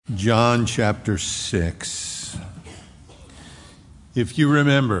John chapter 6. If you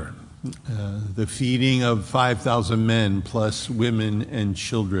remember, the feeding of 5,000 men plus women and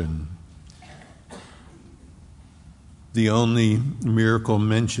children, the only miracle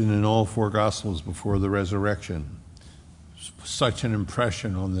mentioned in all four Gospels before the resurrection. Such an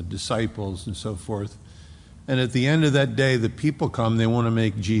impression on the disciples and so forth. And at the end of that day, the people come, they want to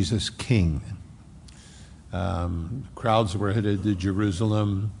make Jesus king. Crowds were headed to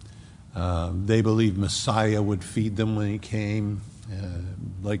Jerusalem. They believed Messiah would feed them when he came,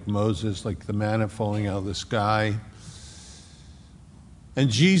 like Moses, like the manna falling out of the sky. And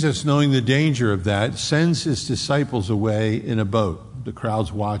Jesus, knowing the danger of that, sends his disciples away in a boat. The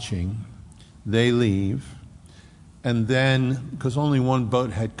crowd's watching. They leave. And then, because only one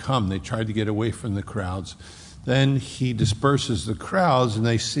boat had come, they tried to get away from the crowds. Then he disperses the crowds, and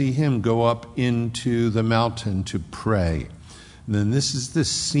they see him go up into the mountain to pray. And then this is the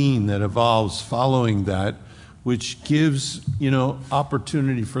scene that evolves following that, which gives,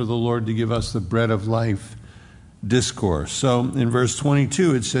 opportunity for the Lord to give us the bread of life discourse. So in verse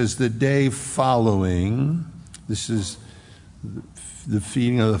 22, it says, the day following, this is the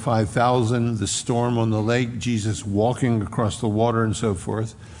feeding of the 5,000, the storm on the lake, Jesus walking across the water and so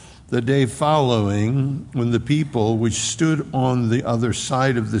forth. The day following, when the people which stood on the other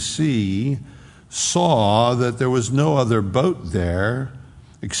side of the sea saw that there was no other boat there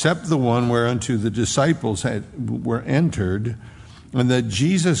except the one whereunto the disciples were entered, and that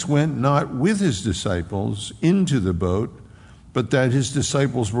Jesus went not with his disciples into the boat, but that his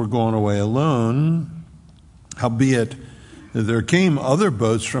disciples were gone away alone. Howbeit, there came other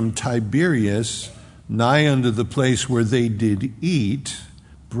boats from Tiberias, nigh unto the place where they did eat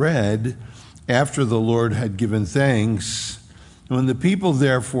bread, after the Lord had given thanks. When the people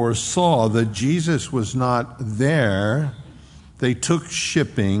therefore saw that Jesus was not there, they took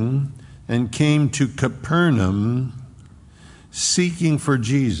shipping and came to Capernaum, seeking for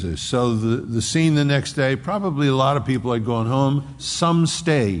Jesus. So the scene the next day, probably a lot of people had gone home. Some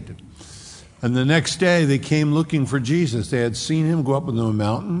stayed. And the next day they came looking for Jesus. They had seen him go up into a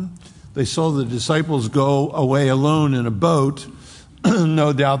mountain. They saw the disciples go away alone in a boat.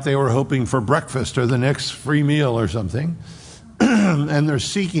 No doubt they were hoping for breakfast or the next free meal or something. And they're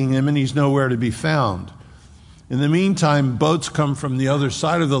seeking him, and he's nowhere to be found. In the meantime, boats come from the other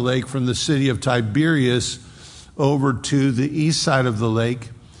side of the lake, from the city of Tiberias, over to the east side of the lake.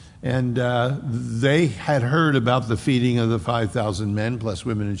 And they had heard about the feeding of the 5,000 men, plus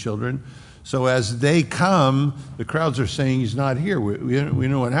women and children. So as they come, the crowds are saying he's not here. We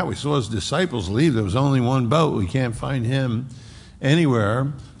know what happened. We saw his disciples leave. There was only one boat. We can't find him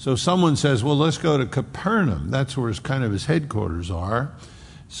anywhere. So someone says, well, let's go to Capernaum. That's where his headquarters are.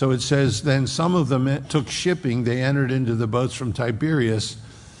 So it says, then some of them took shipping. They entered into the boats from Tiberias,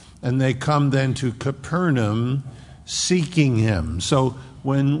 and they come then to Capernaum seeking him. So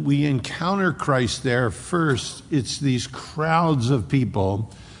when we encounter Christ there, first, it's these crowds of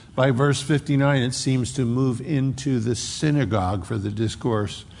people. By verse 59, it seems to move into the synagogue for the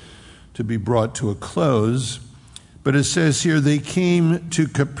discourse to be brought to a close. But it says here, they came to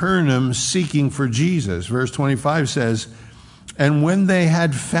Capernaum seeking for Jesus. Verse 25 says, and when they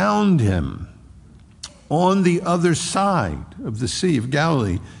had found him on the other side of the Sea of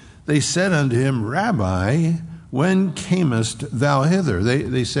Galilee, they said unto him, Rabbi, when camest thou hither?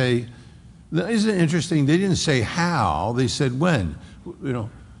 They say, isn't it interesting? They didn't say how, they said when.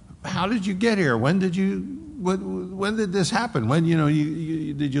 How did you get here? When did this happen? When,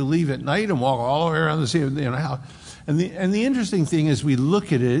 did you leave at night and walk all the way around the sea? How? And the interesting thing is, we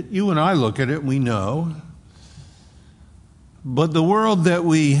look at it, you and I look at it, we know. But the world that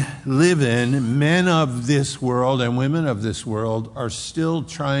we live in, men of this world and women of this world, are still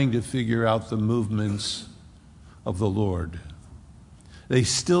trying to figure out the movements of the Lord. They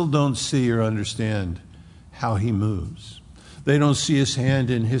still don't see or understand how he moves. They don't see his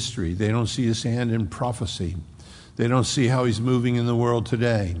hand in history. They don't see his hand in prophecy. They don't see how he's moving in the world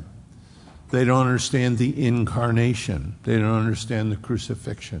today. They don't understand the incarnation. They don't understand the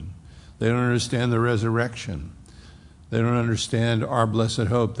crucifixion. They don't understand the resurrection. They don't understand our blessed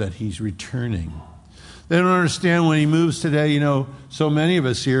hope that he's returning. They don't understand when he moves today. So many of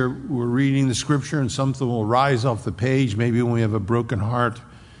us here, we're reading the scripture and something will rise off the page, maybe when we have a broken heart,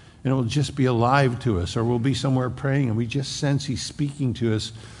 and it will just be alive to us, or we'll be somewhere praying and we just sense he's speaking to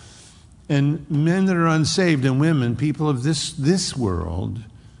us. And men that are unsaved and women, people of this world,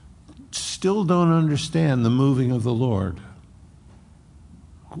 still don't understand the moving of the Lord.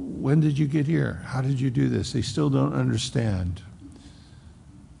 When did you get here? How did you do this? They still don't understand.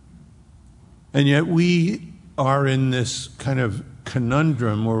 And yet we are in this kind of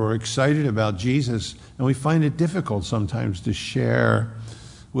conundrum where we're excited about Jesus and we find it difficult sometimes to share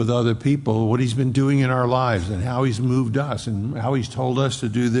with other people what he's been doing in our lives and how he's moved us and how he's told us to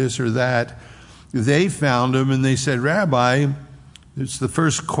do this or that. They found him and they said, Rabbi, it's the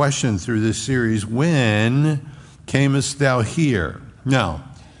first question through this series, when camest thou here? Now,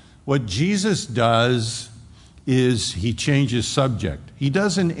 what Jesus does is he changes subject. He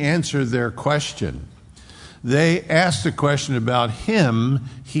doesn't answer their question. They asked a question about him.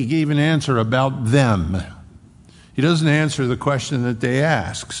 He gave an answer about them. He doesn't answer the question that they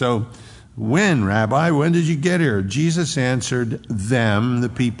ask. So, when, Rabbi, when did you get here? Jesus answered them, the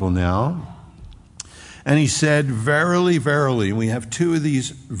people now. And he said, verily, verily. And we have two of these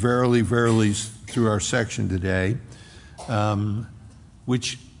verily, verilies through our section today,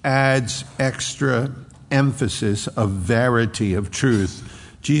 which adds extra emphasis of verity, of truth.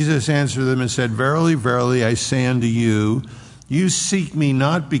 Jesus answered them and said, verily, verily, I say unto you, you seek me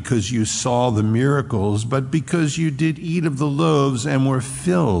not because you saw the miracles, but because you did eat of the loaves and were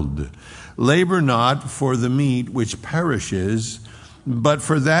filled. Labor not for the meat which perishes, but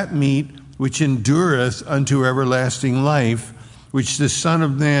for that meat which endureth unto everlasting life, which the Son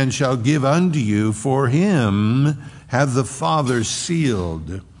of Man shall give unto you, for him hath the Father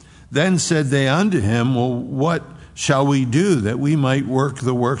sealed. Then said they unto him, well, what shall we do that we might work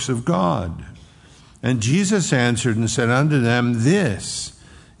the works of God? And Jesus answered and said unto them, this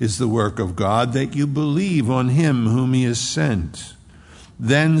is the work of God, that you believe on him whom he has sent.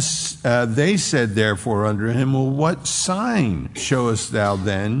 Then they said therefore unto him, well, what sign showest thou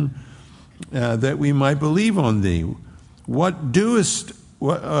then, that we might believe on thee? What doest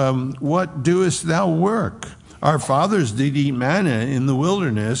thou work? Our fathers did eat manna in the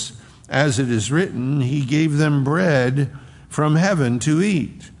wilderness, as it is written, he gave them bread from heaven to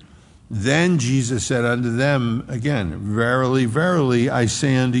eat. Then Jesus said unto them again, verily, verily, I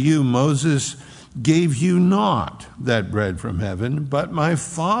say unto you, Moses gave you not that bread from heaven, but my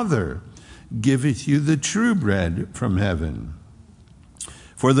Father giveth you the true bread from heaven.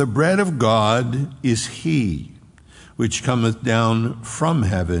 For the bread of God is he which cometh down from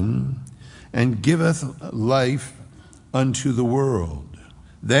heaven, and giveth life unto the world.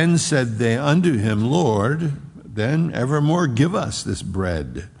 Then said they unto him, Lord, then evermore give us this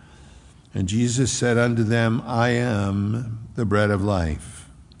bread. And Jesus said unto them, I am the bread of life.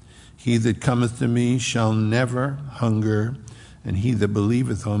 He that cometh to me shall never hunger, and he that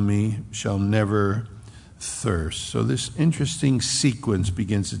believeth on me shall never thirst. So this interesting sequence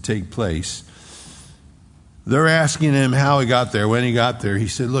begins to take place. They're asking him how he got there, when he got there. He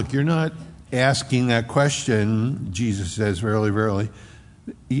said, look, you're not asking that question. Jesus says, verily, verily.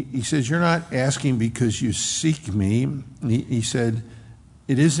 He says, you're not asking because you seek me. He said,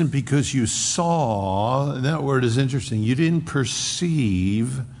 it isn't because you saw, and that word is interesting, you didn't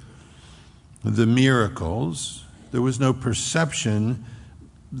perceive the miracles. There was no perception.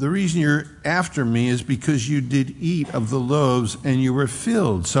 The reason you're after me is because you did eat of the loaves and you were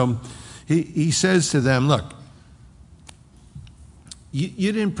filled. So he says to them, look,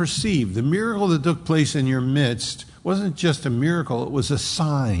 you didn't perceive. The miracle that took place in your midst wasn't just a miracle, it was a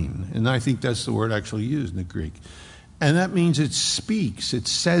sign. And I think that's the word actually used in the Greek. And that means it speaks, it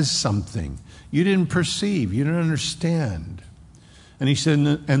says something. You didn't perceive, you didn't understand. And he said,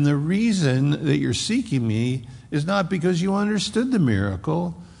 and the reason that you're seeking me is not because you understood the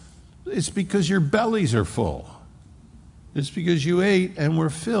miracle, it's because your bellies are full. It's because you ate and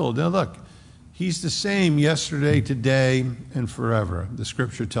were filled. Now look, he's the same yesterday, today, and forever. The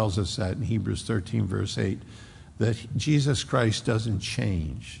scripture tells us that in Hebrews 13, verse 8, that Jesus Christ doesn't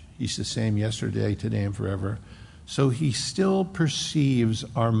change. He's the same yesterday, today, and forever. So he still perceives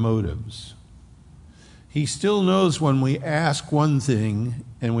our motives. He still knows when we ask one thing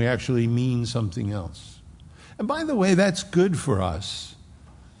and we actually mean something else. And by the way, that's good for us,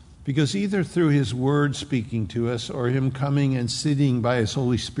 because either through his word speaking to us or him coming and sitting by his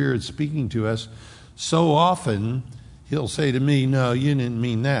Holy Spirit speaking to us, so often he'll say to me, no, you didn't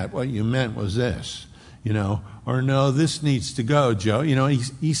mean that. What you meant was this, or no, this needs to go, Joe.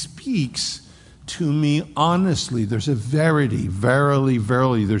 He speaks to me honestly. There's a verity, verily,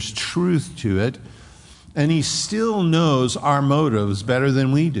 verily. There's truth to it. And he still knows our motives better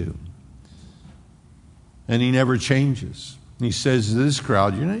than we do. And he never changes. And he says to this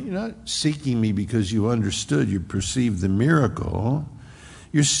crowd, you're not seeking me because you understood, you perceived the miracle.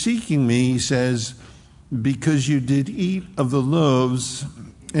 You're seeking me, he says, because you did eat of the loaves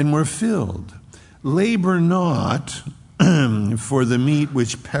and were filled. Labor not for the meat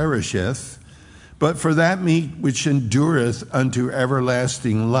which perisheth, but for that meat which endureth unto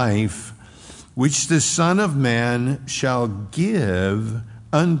everlasting life, which the Son of Man shall give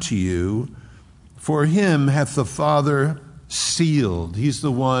unto you, for him hath the Father sealed. He's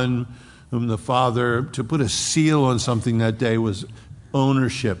the one whom the Father, to put a seal on something that day was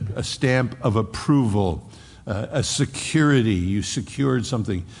ownership, a stamp of approval, a security. You secured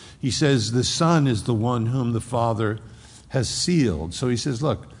something. He says the Son is the one whom the Father has sealed. So he says,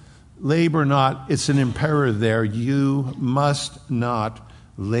 look, labor not. It's an imperative there. You must not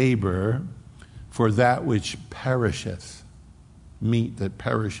labor for that which perisheth, meat that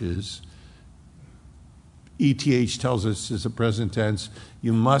perishes. ETH tells us, as a present tense,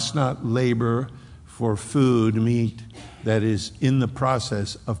 you must not labor for food, meat that is in the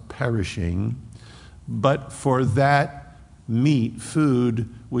process of perishing, but for that meat, food,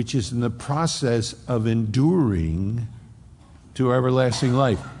 which is in the process of enduring to everlasting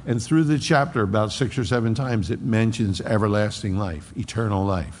life. And through the chapter, about 6 or 7 times, it mentions everlasting life, eternal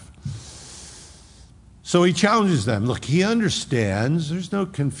life. So he challenges them. Look, he understands. There's no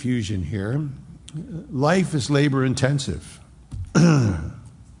confusion here. Life is labor intensive.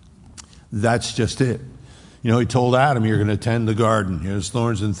 That's just it. You know, he told Adam, you're going to tend the garden. There's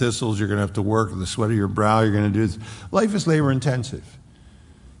thorns and thistles. You're going to have to work. The sweat of your brow, you're going to do this. Life is labor intensive.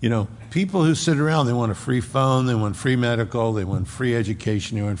 You know, people who sit around, they want a free phone, they want free medical, they want free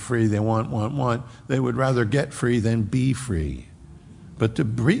education, they want free, they want. They would rather get free than be free. But to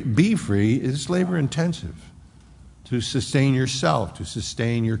be free is labor intensive. To sustain yourself, to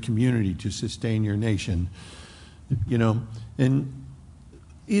sustain your community, to sustain your nation. You know, and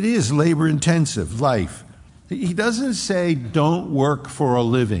it is labor intensive, life. He doesn't say don't work for a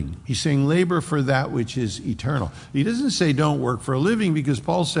living. He's saying labor for that which is eternal. He doesn't say don't work for a living because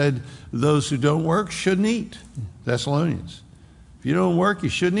Paul said those who don't work shouldn't eat. Thessalonians. If you don't work, you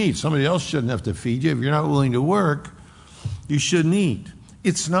shouldn't eat. Somebody else shouldn't have to feed you. If you're not willing to work, you shouldn't eat.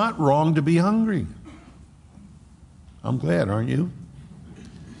 It's not wrong to be hungry. I'm glad, aren't you?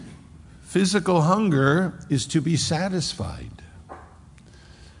 Physical hunger is to be satisfied.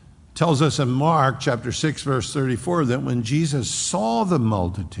 Tells us in Mark chapter 6, verse 34, that when Jesus saw the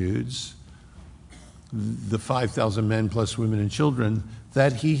multitudes, the 5,000 men plus women and children,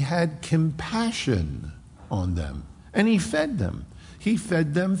 that he had compassion on them. And he fed them. He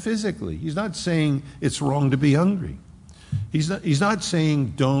fed them physically. He's not saying it's wrong to be hungry. He's not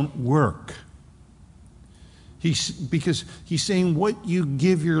saying don't work. Because he's saying what you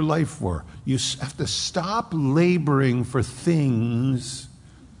give your life for. You have to stop laboring for things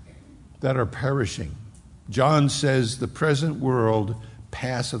that are perishing. John says the present world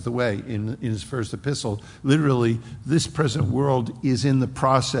passeth away in his first epistle. Literally, this present world is in the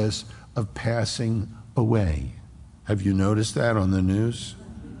process of passing away. Have you noticed that on the news?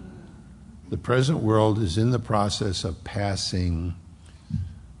 The present world is in the process of passing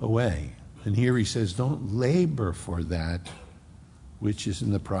away. And here he says, don't labor for that which is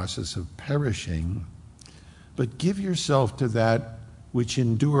in the process of perishing, but give yourself to that which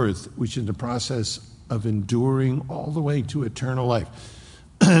endureth, which is in the process of enduring all the way to eternal life.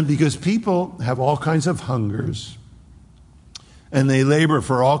 Because people have all kinds of hungers, and they labor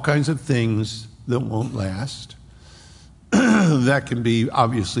for all kinds of things that won't last. That can be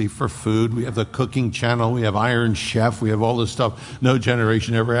obviously for food. We have the cooking channel. We have Iron Chef. We have all this stuff no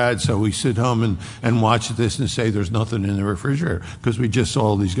generation ever had. So we sit home and watch this and say there's nothing in the refrigerator because we just saw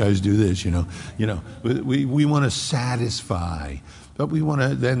all these guys do this, you know. We want to satisfy. But we want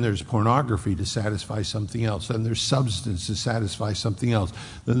to, then there's pornography to satisfy something else. Then there's substance to satisfy something else.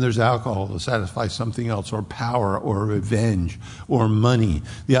 Then there's alcohol to satisfy something else, or power, or revenge, or money.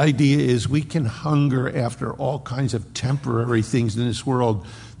 The idea is we can hunger after all kinds of temporary things in this world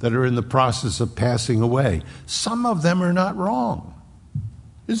that are in the process of passing away. Some of them are not wrong.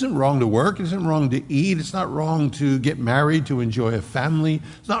 It isn't wrong to work. It isn't wrong to eat. It's not wrong to get married, to enjoy a family.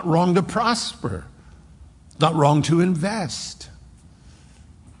 It's not wrong to prosper. It's not wrong to invest.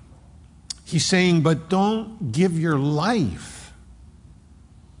 He's saying, but don't give your life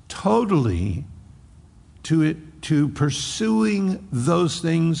totally to pursuing those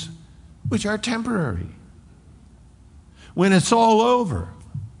things which are temporary. When it's all over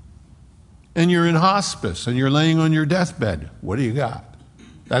and you're in hospice and you're laying on your deathbed, what do you got?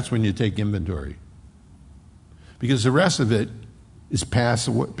 That's when you take inventory. Because the rest of it is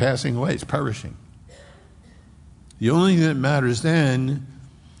passing away, it's perishing. The only thing that matters then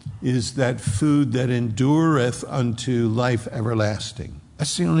is that food that endureth unto life everlasting.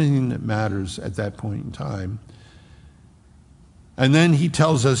 That's the only thing that matters at that point in time. And then he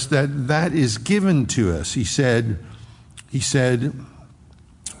tells us that that is given to us. He said,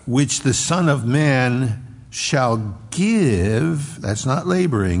 which the Son of Man shall give, that's not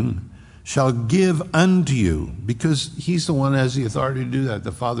laboring, shall give unto you, because he's the one who has the authority to do that.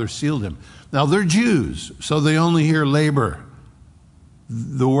 The Father sealed him. Now, they're Jews, so they only hear labor,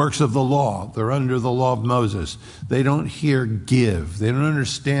 the works of the law. They're under the law of Moses. They don't hear give. They don't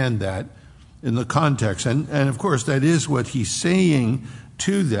understand that in the context. And of course, that is what he's saying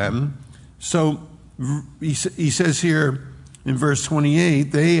to them. So he says here in verse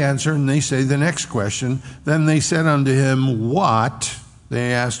 28, they answer and they say the next question. Then they said unto him, what?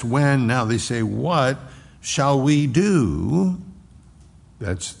 They asked when. Now they say, what shall we do?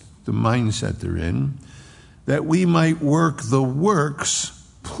 That's the mindset they're in. That we might work the works,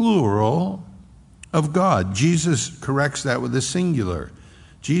 plural, of God. Jesus corrects that with a singular.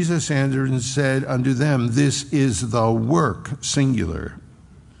 Jesus answered and said unto them, this is the work, singular,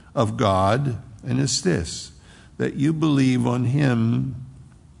 of God, and it's this, that you believe on him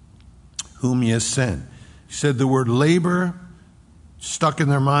whom he has sent. He said the word labor stuck in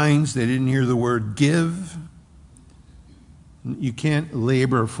their minds. They didn't hear the word give. You can't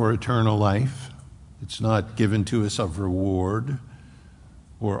labor for eternal life. It's not given to us of reward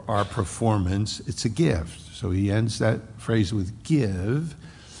or our performance. It's a gift. So he ends that phrase with give.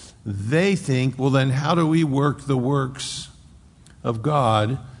 They think, well, then how do we work the works of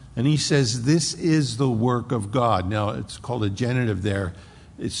God? And he says, this is the work of God. Now, it's called a genitive there.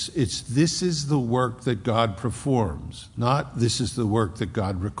 It's this is the work that God performs, not this is the work that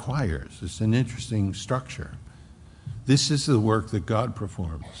God requires. It's an interesting structure. This is the work that God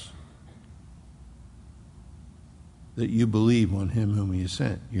performs. That you believe on him whom he has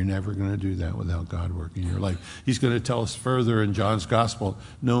sent. You're never going to do that without God working in your life. He's going to tell us further in John's gospel,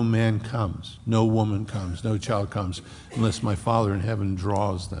 no man comes, no woman comes, no child comes, unless my Father in heaven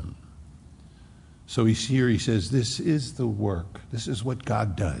draws them. So he says, this is the work. This is what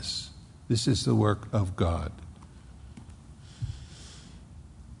God does. This is the work of God.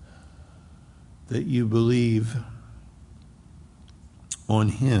 That you believe on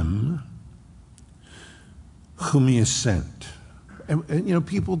him whom he has sent. And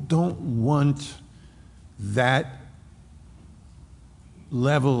people don't want that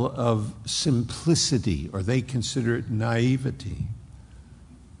level of simplicity, or they consider it naivety.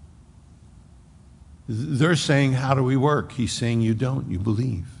 They're saying, how do we work? He's saying, you don't, you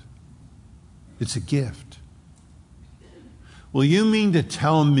believe. It's a gift. Well, you mean to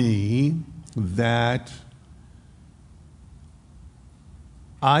tell me that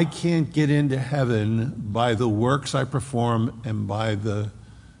I can't get into heaven by the works I perform and by the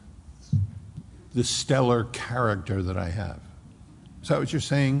stellar character that I have? Is that what you're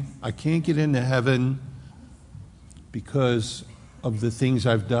saying? I can't get into heaven because of the things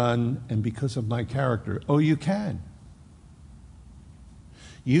I've done and because of my character. Oh, you can.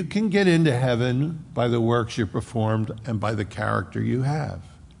 You can get into heaven by the works you performed and by the character you have.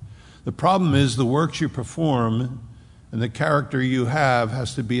 The problem is the works you perform and the character you have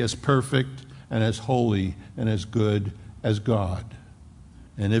has to be as perfect and as holy and as good as God.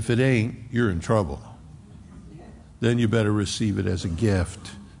 And if it ain't, you're in trouble. Then you better receive it as a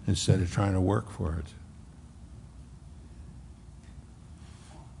gift instead of trying to work for it.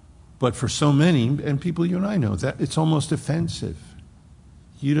 But for so many, and people you and I know, that it's almost offensive.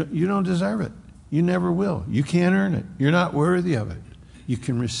 You don't deserve it. You never will. You can't earn it. You're not worthy of it. You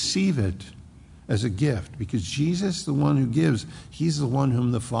can receive it as a gift because Jesus, the one who gives, he's the one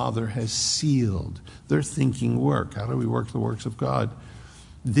whom the Father has sealed. They're thinking work. How do we work the works of God?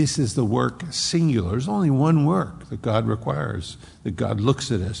 This is the work singular. There's only one work that God requires, that God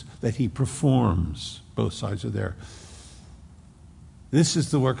looks at us, that he performs. Both sides are there. This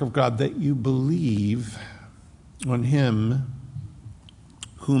is the work of God, that you believe on him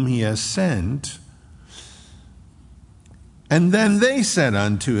whom he has sent. And then they said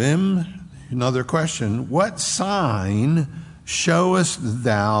unto him, another question, what sign showest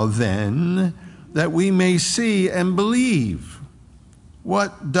thou then that we may see and believe?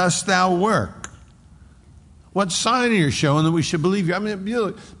 What dost thou work? What sign are you showing that we should believe you? I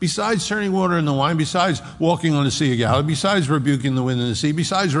mean, besides turning water into wine, besides walking on the Sea of Galilee, besides rebuking the wind and the sea,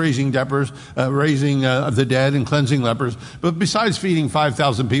 besides raising the dead and cleansing lepers, but besides feeding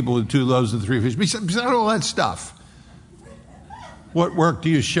 5,000 people with 2 loaves and 3 fish, besides all that stuff, what work do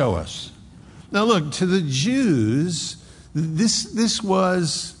you show us? Now look, to the Jews, this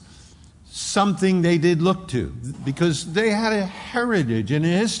was something they did look to because they had a heritage and a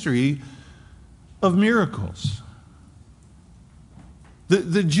history of miracles.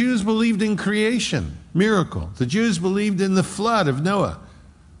 The Jews believed in creation, miracle. The Jews believed in the flood of Noah,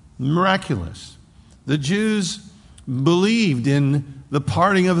 miraculous. The Jews believed in the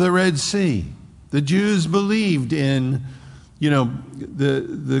parting of the Red Sea. The Jews believed in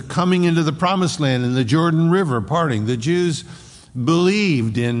the coming into the promised land and the Jordan River parting. The Jews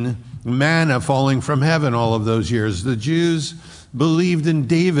believed in manna falling from heaven all of those years. The Jews believed in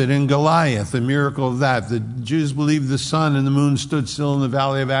David and Goliath, the miracle of that. The Jews believed the sun and the moon stood still in the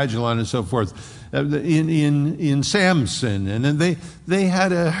valley of Ajalon and so forth. In Samson. And then they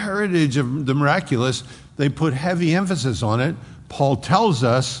had a heritage of the miraculous. They put heavy emphasis on it. Paul tells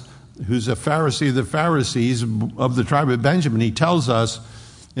us, who's a Pharisee of the Pharisees of the tribe of Benjamin, he tells us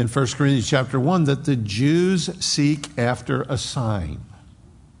in 1 Corinthians chapter 1 that the Jews seek after a sign.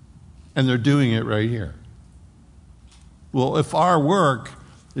 And they're doing it right here. Well, if our work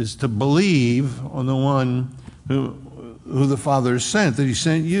is to believe on the one who the Father sent, that he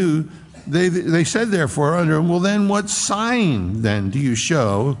sent you, they said therefore unto him, well then what sign then do you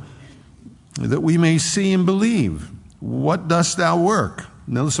show that we may see and believe? What dost thou work?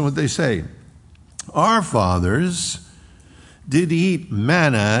 Now listen what they say. Our fathers did eat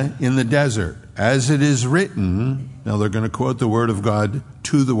manna in the desert, as it is written. Now they're going to quote the Word of God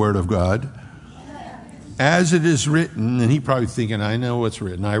to the Word of God. As it is written, and he probably thinking, I know what's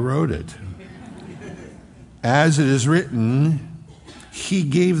written, I wrote it. As it is written, he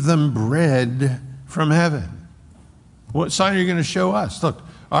gave them bread from heaven. What sign are you going to show us? Look,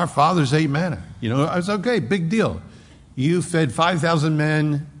 our fathers ate manna. I was okay, big deal. You fed 5,000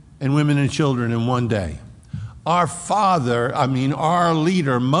 men and women and children in one day. Our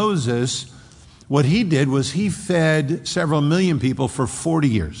leader, Moses, what he did was he fed several million people for 40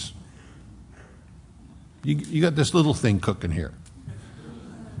 years. You got this little thing cooking here.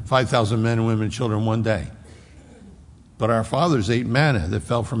 5,000 men and women and children one day. But our fathers ate manna that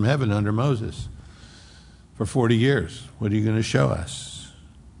fell from heaven under Moses for 40 years. What are you going to show us?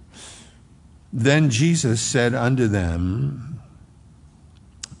 Then Jesus said unto them,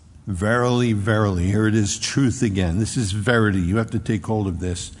 verily, verily, here it is, truth again. This is verity. You have to take hold of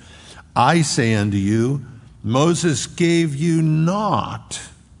this. I say unto you, Moses gave you not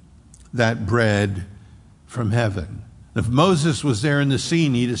that bread from heaven. If Moses was there in the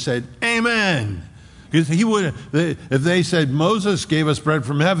scene, he'd have said, amen. Because he would, if they said Moses gave us bread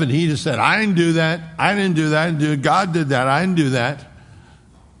from heaven, he'd have said, I didn't do that. I didn't do that. God did that. I didn't do that.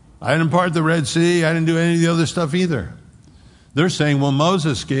 I didn't part the Red Sea. I didn't do any of the other stuff either. They're saying, well,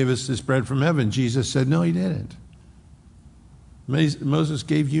 Moses gave us this bread from heaven. Jesus said, no, he didn't. Moses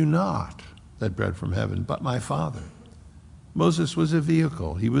gave you not that bread from heaven, but my Father. Moses was a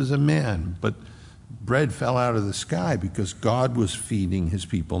vehicle. He was a man, but bread fell out of the sky because God was feeding his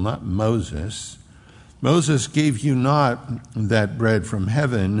people, not Moses. Moses gave you not that bread from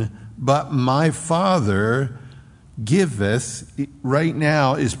heaven, but my Father giveth, right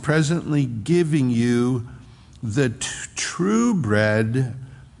now is presently giving you the true bread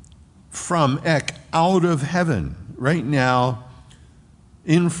from out of heaven. Right now,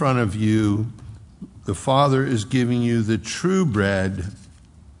 in front of you, the Father is giving you the true bread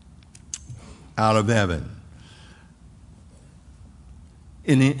out of heaven.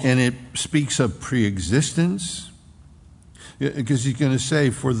 And it speaks of pre-existence, because he's going to say,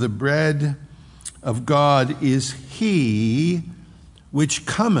 for the bread of God is he which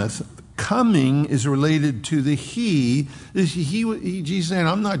cometh. Coming is related to the he. Jesus saying,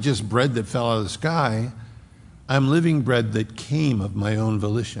 I'm not just bread that fell out of the sky. I'm living bread that came of my own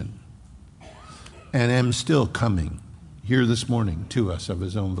volition and am still coming here this morning to us of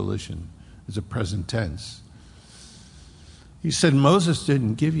his own volition. It's a present tense. He said, Moses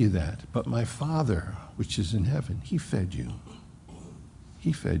didn't give you that, but my Father, which is in heaven, he fed you.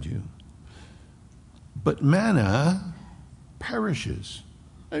 He fed you. But manna perishes.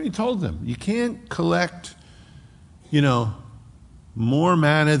 And he told them, you can't collect, more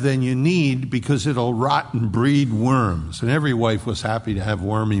manna than you need because it'll rot and breed worms. And every wife was happy to have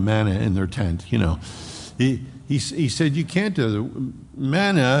wormy manna in their tent, He said, you can't do it.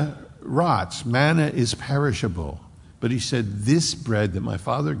 Manna rots. Manna is perishable. But he said, this bread that my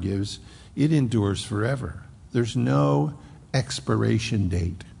Father gives, it endures forever. There's no expiration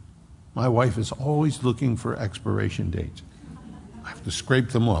date. My wife is always looking for expiration dates. I have to scrape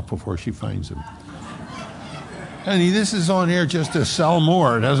them off before she finds them. Honey, this is on here just to sell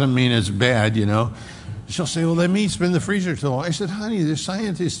more. It doesn't mean it's bad, She'll say, well, that meat's been in the freezer too long. I said, honey, the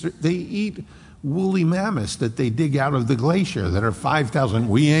scientists, they eat woolly mammoths that they dig out of the glacier that are 5,000.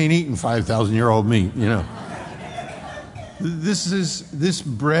 We ain't eating 5,000-year-old meat, This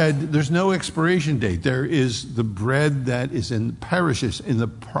bread, there's no expiration date. There is the bread that perishes in the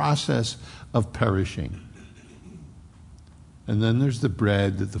process of perishing. And then there's the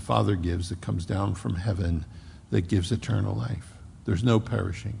bread that the Father gives that comes down from heaven that gives eternal life. There's no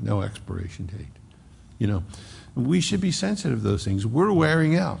perishing, no expiration date. We should be sensitive to those things. We're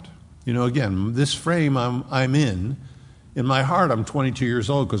wearing out. Again, this frame I'm in my heart, I'm 22 years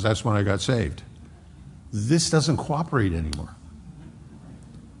old because that's when I got saved. This doesn't cooperate anymore.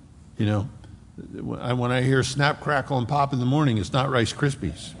 When I hear snap, crackle, and pop in the morning, it's not Rice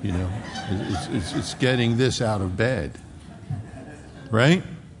Krispies. It's getting this out of bed. Right?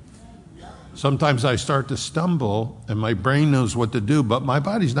 Sometimes I start to stumble and my brain knows what to do, but my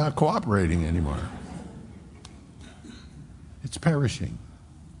body's not cooperating anymore. It's perishing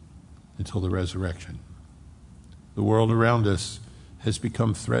until the resurrection. The world around us has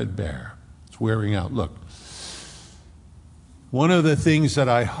become threadbare. It's wearing out. Look, one of the things that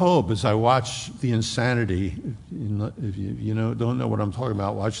I hope as I watch the insanity, if you don't know what I'm talking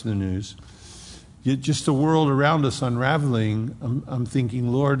about, watch the news. Just the world around us unraveling, I'm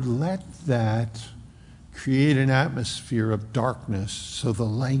thinking, Lord, let that create an atmosphere of darkness so the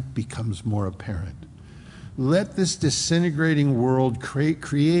light becomes more apparent. Let this disintegrating world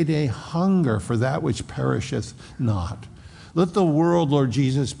create a hunger for that which perisheth not. Let the world, Lord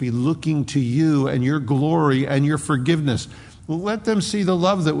Jesus, be looking to you and your glory and your forgiveness. Let them see the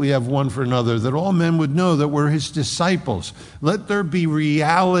love that we have one for another, that all men would know that we're his disciples. Let there be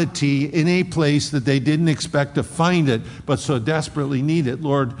reality in a place that they didn't expect to find it, but so desperately need it.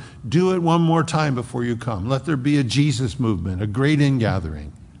 Lord, do it one more time before you come. Let there be a Jesus movement, a great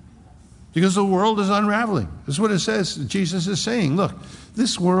ingathering. Because the world is unraveling. That's what it says. Jesus is saying, look,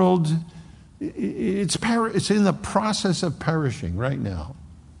 this world, it's in the process of perishing right now.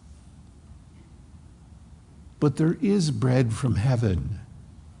 But there is bread from heaven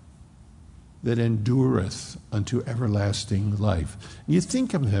that endureth unto everlasting life. You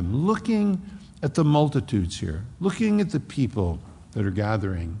think of him looking at the multitudes here, looking at the people that are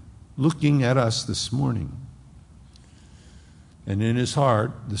gathering, looking at us this morning. And in his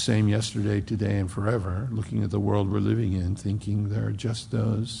heart, the same yesterday, today, and forever, looking at the world we're living in, thinking there are just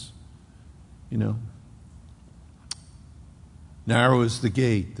those, narrow is the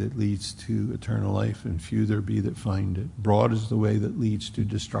gate that leads to eternal life, and few there be that find it. Broad is the way that leads to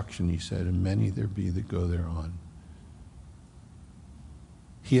destruction, he said, and many there be that go thereon.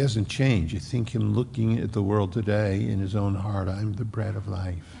 He hasn't changed. You think him looking at the world today in his own heart, I'm the bread of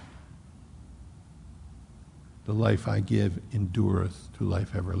life. The life I give endureth to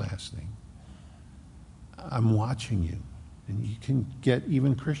life everlasting. I'm watching you. And you can get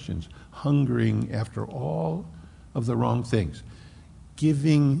even Christians hungering after all of the wrong things.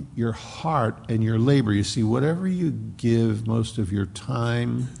 Giving your heart and your labor. You see, whatever you give most of your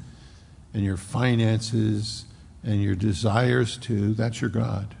time and your finances and your desires to, that's your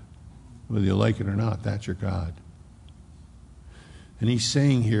God. Whether you like it or not, that's your God. And he's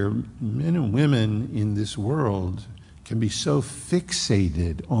saying here, men and women in this world can be so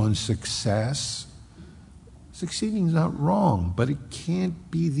fixated on success. Succeeding is not wrong, but it can't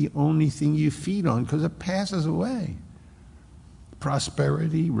be the only thing you feed on because it passes away.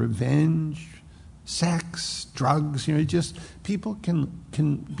 Prosperity, revenge, sex, drugs, people can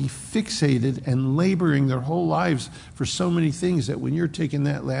be fixated and laboring their whole lives for so many things that when you're taking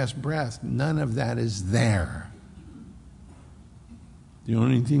that last breath, none of that is there. The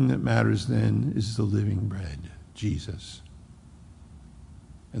only thing that matters then is the living bread, Jesus,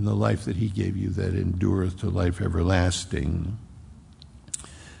 and the life that he gave you that endureth to life everlasting.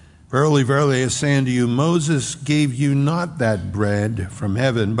 Verily, verily, I say unto you, Moses gave you not that bread from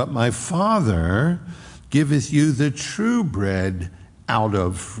heaven, but my Father giveth you the true bread out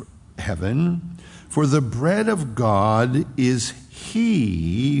of heaven. For the bread of God is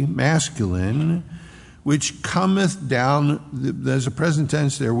he, masculine, which cometh down, there's a present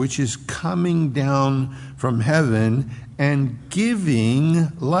tense there, which is coming down from heaven and giving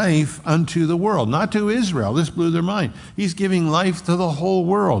life unto the world. Not to Israel. This blew their mind. He's giving life to the whole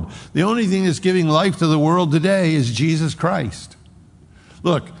world. The only thing that's giving life to the world today is Jesus Christ.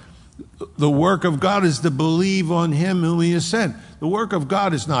 Look, the work of God is to believe on him whom he has sent. The work of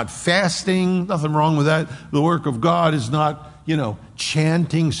God is not fasting. Nothing wrong with that. The work of God is not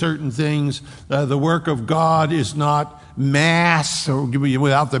chanting certain things. The work of God is not mass, or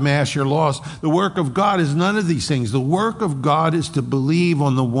without the mass you're lost. The work of God is none of these things. The work of God is to believe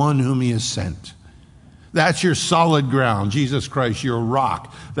on the one whom he has sent. That's your solid ground. Jesus Christ, your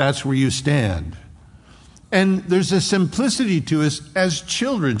rock. That's where you stand. And there's a simplicity to us as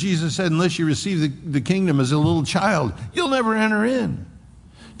children. Jesus said, unless you receive the kingdom as a little child, you'll never enter in.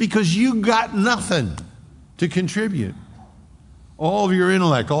 Because you got nothing to contribute. All of your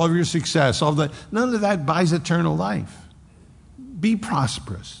intellect, all of your success, all of that, none of that buys eternal life. Be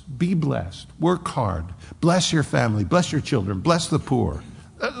prosperous. Be blessed. Work hard. Bless your family. Bless your children. Bless the poor.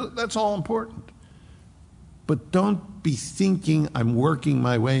 That's all important. But don't be thinking I'm working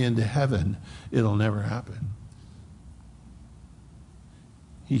my way into heaven. It'll never happen.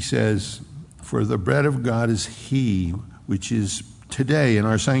 He says, for the bread of God is he which is today in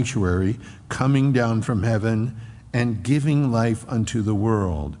our sanctuary, coming down from heaven and giving life unto the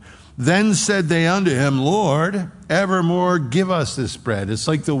world. Then said they unto him, Lord, evermore give us this bread. It's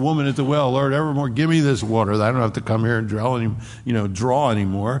like the woman at the well, Lord, evermore give me this water that I don't have to come here and draw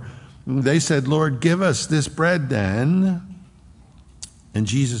anymore. And they said, Lord, give us this bread then. And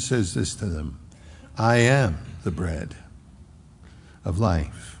Jesus says this to them, I am the bread of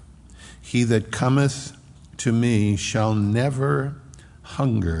life. He that cometh to me shall never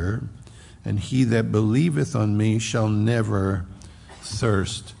hunger, and he that believeth on me shall never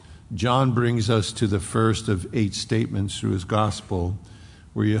thirst. John brings us to the first of 8 statements through his gospel,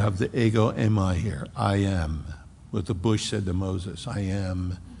 where you have the ego eimi here, I am. What the bush said to Moses, I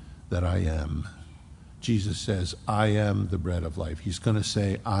am that I am. Jesus says, I am the bread of life. He's going to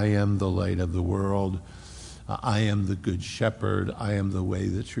say, I am the light of the world. I am the good shepherd. I am the way,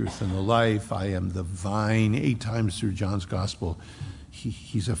 the truth, and the life. I am the vine. 8 times through John's gospel,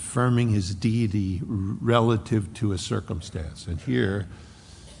 he's affirming his deity relative to a circumstance. And here,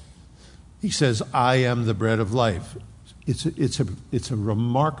 he says, I am the bread of life. It's a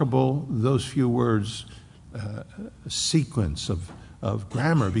remarkable, those few words, sequence of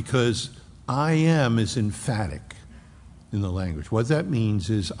grammar, because I am is emphatic in the language. What that means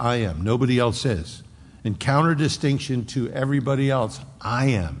is I am. Nobody else is. In counter-distinction to everybody else, I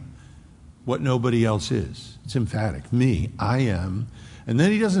am what nobody else is. It's emphatic. Me, I am. And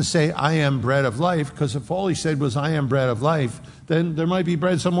then he doesn't say, I am bread of life, because if all he said was, I am bread of life, then there might be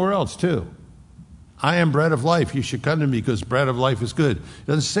bread somewhere else too. I am bread of life. You should come to me because bread of life is good. He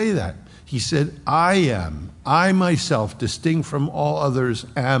doesn't say that. He said, I am. I myself, distinct from all others,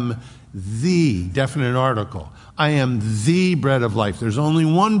 am the, definite article. I am the bread of life. There's only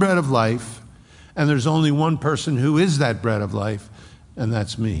one bread of life, and there's only one person who is that bread of life, and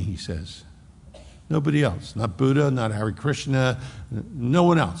that's me, he says. Nobody else. Not Buddha, not Hare Krishna, no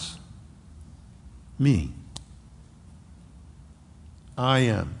one else. Me. I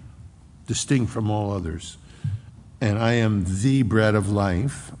am distinct from all others, and I am the bread of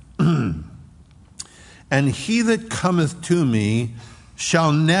life. And he that cometh to me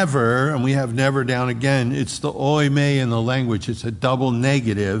shall never, and we have never down again, it's the oime in the language, it's a double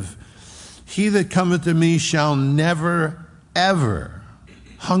negative. He that cometh to me shall never, ever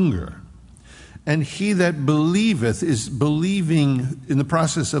hunger. And he that believeth, is believing, in the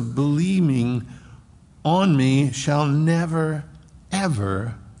process of believing on me, shall never,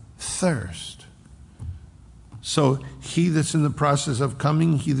 ever thirst. So he that's in the process of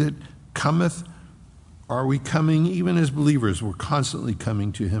coming, he that cometh, are we coming, even as believers, we're constantly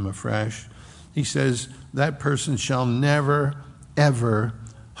coming to him afresh. He says, that person shall never, ever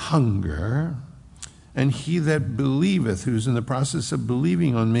hunger, and he that believeth, who's in the process of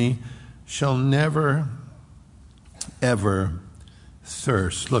believing on me, shall never, ever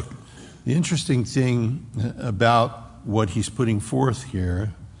thirst. Look, the interesting thing about what he's putting forth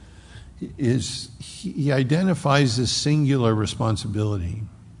here is he identifies this singular responsibility.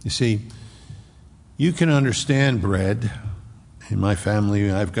 You see, you can understand bread. In my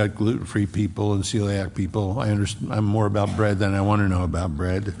family, I've got gluten-free people and celiac people. I'm more about bread than I want to know about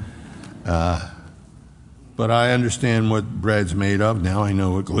bread. But I understand what bread's made of. Now I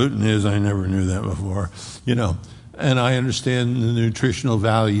know what gluten is. I never knew that before. And I understand the nutritional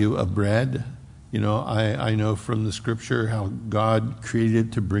value of bread. I know from the scripture how God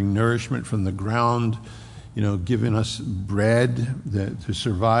created to bring nourishment from the ground, giving us bread to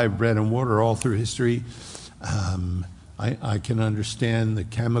survive, bread and water all through history. I can understand the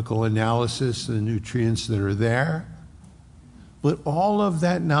chemical analysis, the nutrients that are there. But all of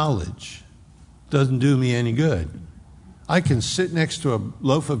that knowledge doesn't do me any good. I can sit next to a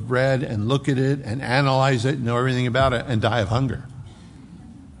loaf of bread and look at it and analyze it and know everything about it and die of hunger.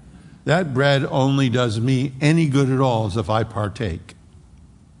 That bread only does me any good at all as if I partake.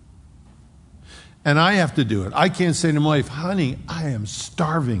 And I have to do it. I can't say to my wife, honey, I am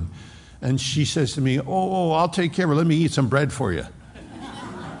starving. And she says to me, oh, I'll take care of it. Let me eat some bread for you.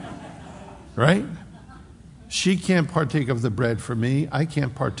 Right? She can't partake of the bread for me. I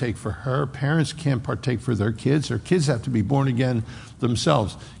can't partake for her. Parents can't partake for their kids. Their kids have to be born again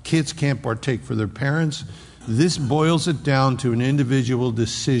themselves. Kids can't partake for their parents. This boils it down to an individual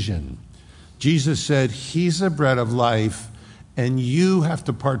decision. Jesus said, he's the bread of life, and you have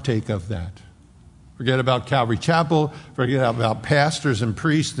to partake of that. Forget about Calvary Chapel. Forget about pastors and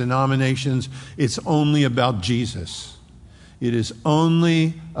priests, denominations. It's only about Jesus. It is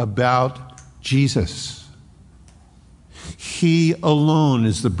only about Jesus. He alone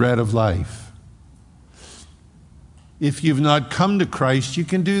is the bread of life. If you've not come to Christ, you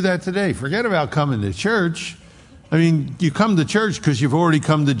can do that today. Forget about coming to church. I mean, you come to church because you've already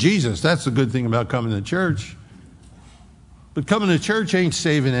come to Jesus. That's the good thing about coming to church. But coming to church ain't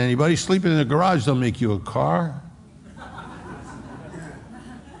saving anybody. Sleeping in the garage don't make you a car.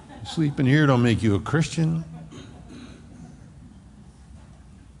 Sleeping here don't make you a Christian.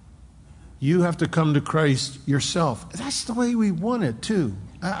 You have to come to Christ yourself. That's the way we want it too.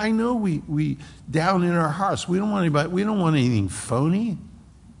 I know we down in our hearts, we don't want anybody, we don't want anything phony.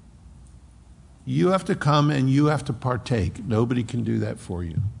 You have to come and you have to partake. Nobody can do that for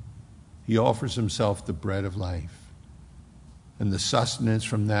you. He offers himself the bread of life. And the sustenance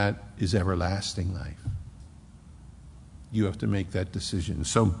from that is everlasting life. You have to make that decision.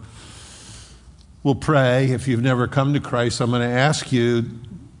 So we'll pray. If you've never come to Christ, I'm going to ask you,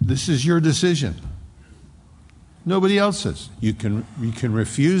 this is your decision. Nobody else's. You can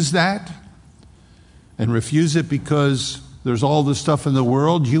refuse that and refuse it because there's all this stuff in the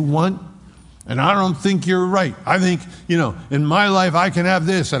world you want. And I don't think you're right. I think, in my life I can have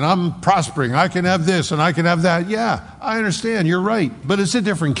this and I'm prospering. I can have this and I can have that. Yeah, I understand. You're right. But it's a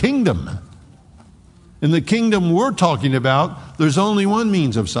different kingdom. In the kingdom we're talking about, there's only one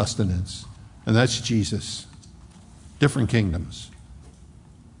means of sustenance, and that's Jesus. Different kingdoms.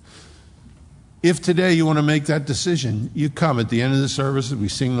 If today you want to make that decision, you come at the end of the service. We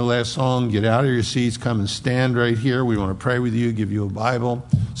sing the last song. Get out of your seats. Come and stand right here. We want to pray with you, give you a Bible,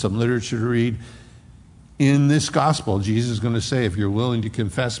 some literature to read. In this gospel, Jesus is going to say, if you're willing to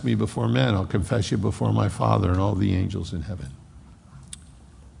confess me before men, I'll confess you before my Father and all the angels in heaven.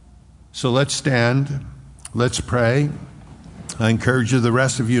 So let's stand. Let's pray. I encourage you, the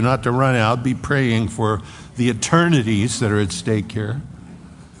rest of you, not to run out. Be praying for the eternities that are at stake here.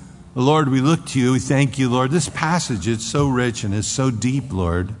 Lord, we look to you. We thank you, Lord. This passage, it's so rich and it's so deep,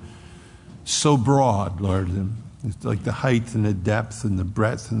 Lord. So broad, Lord. It's like the height and the depth and the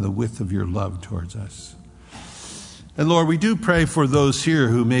breadth and the width of your love towards us. And Lord, we do pray for those here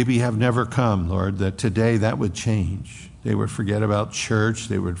who maybe have never come, Lord, that today that would change. They would forget about church.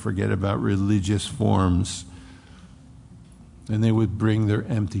 They would forget about religious forms. And they would bring their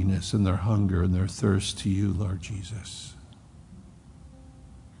emptiness and their hunger and their thirst to you, Lord Jesus.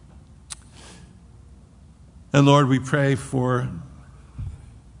 And Lord, we pray for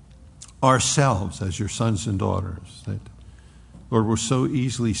ourselves as your sons and daughters, that, Lord, we're so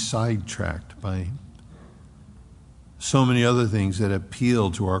easily sidetracked by so many other things that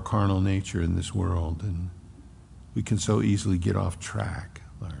appeal to our carnal nature in this world, and we can so easily get off track,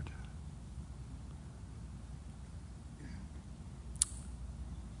 Lord.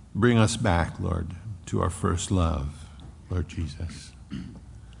 Bring us back, Lord, to our first love, Lord Jesus.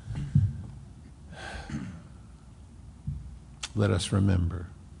 Let us remember,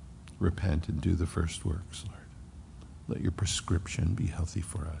 repent, and do the first works, Lord. Let your prescription be healthy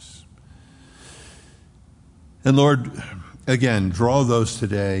for us. And Lord, again, draw those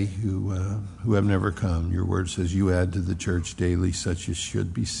today who have never come. Your word says you add to the church daily such as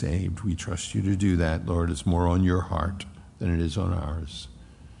should be saved. We trust you to do that, Lord. It's more on your heart than it is on ours.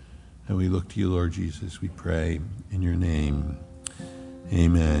 And we look to you, Lord Jesus. We pray in your name.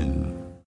 Amen.